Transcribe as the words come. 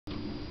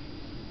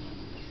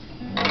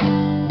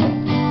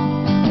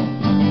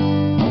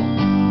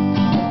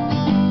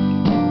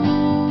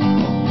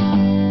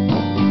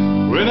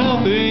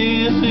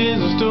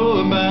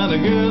the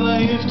girl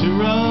I used to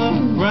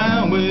run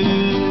around with.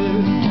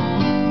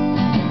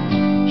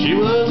 She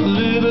was a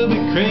little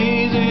bit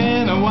crazy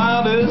and the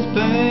wildest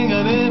thing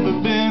I'd ever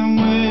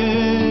been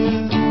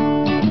with.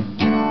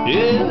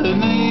 Yeah, her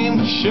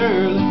name was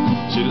Shirley.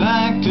 She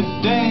liked to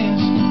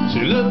dance.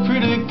 She looked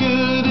pretty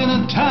good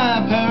in a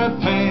tight pair of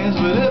pants.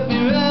 But if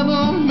you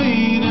ever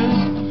meet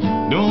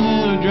her, don't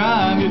let her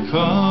drive your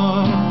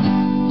car.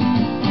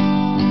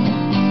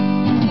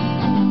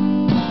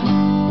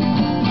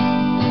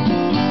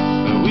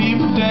 We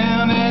were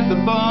down at the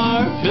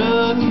bar,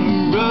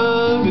 cutting,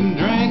 rubbing,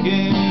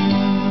 drinking.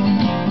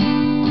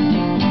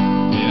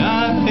 And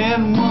I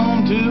had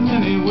one too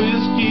many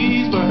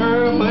whiskeys for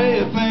her way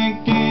of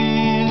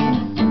thinking.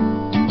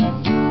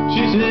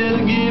 She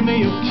said, give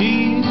me your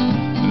keys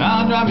and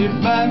I'll drive you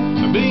back.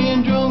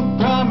 Being drunk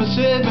probably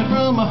saved me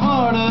from a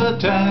heart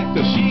attack.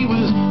 Cause she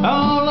was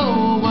all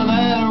over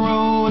that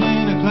road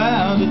in a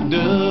cloud of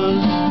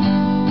dust.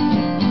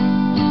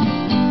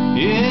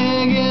 Yeah,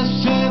 I guess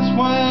that's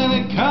why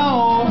they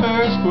call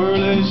her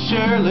Squirrely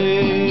Shirley.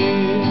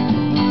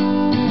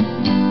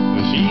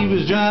 She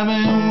was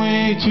driving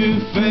way too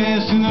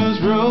fast and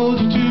those roads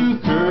are too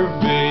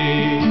curvy.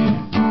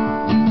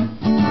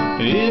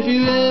 If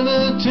you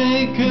ever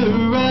take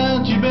her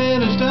out, you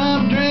better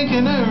stop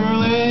drinking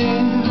early.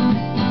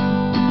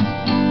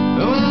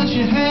 Or else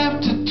you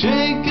have to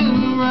take a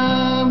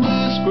ride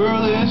with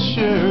Squirrely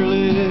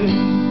Shirley.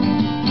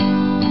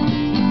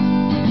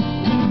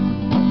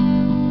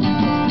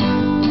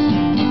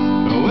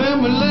 When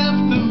we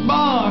left the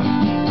bar,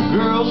 the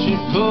girl, she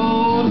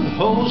pulled the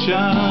whole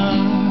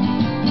shot.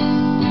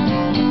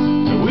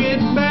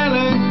 We'd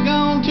barely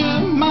gone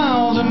 2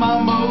 miles and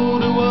my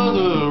motor was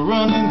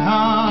running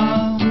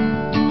hot.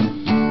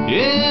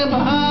 Yeah,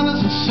 behind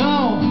us I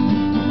saw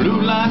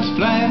blue lights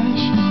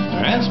flash.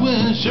 That's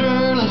when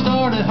Shirley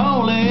started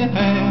hauling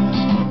ass.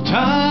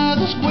 Tires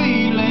were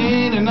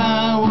squealing and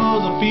I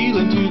wasn't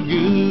feeling too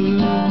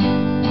good.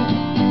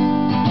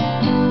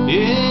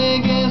 Yeah, I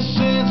guess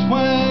that's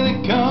why they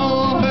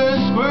call her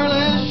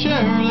Squirrely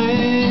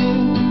Shirley.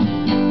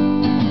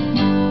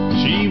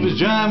 She was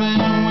driving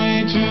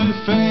way too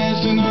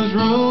fast and those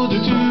roads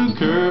are too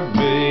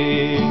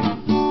curvy.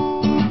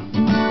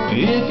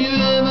 If you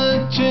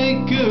ever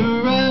take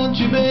her out,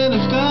 you better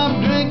stop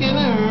drinking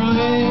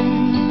early.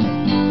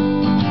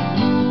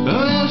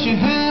 Or else you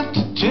have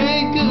to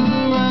take a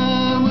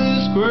ride with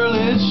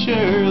Squirrely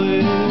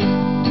Shirley.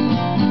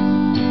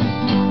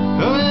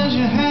 Or else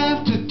you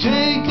have to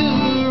take a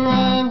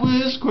ride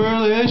with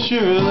Squirrely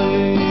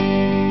Shirley.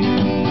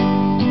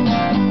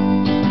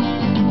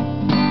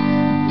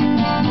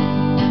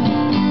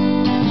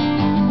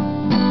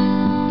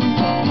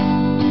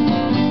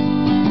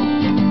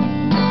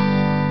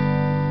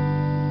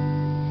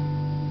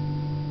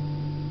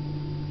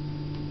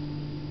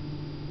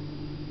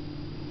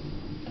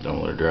 Don't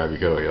let her drive your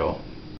car, y'all.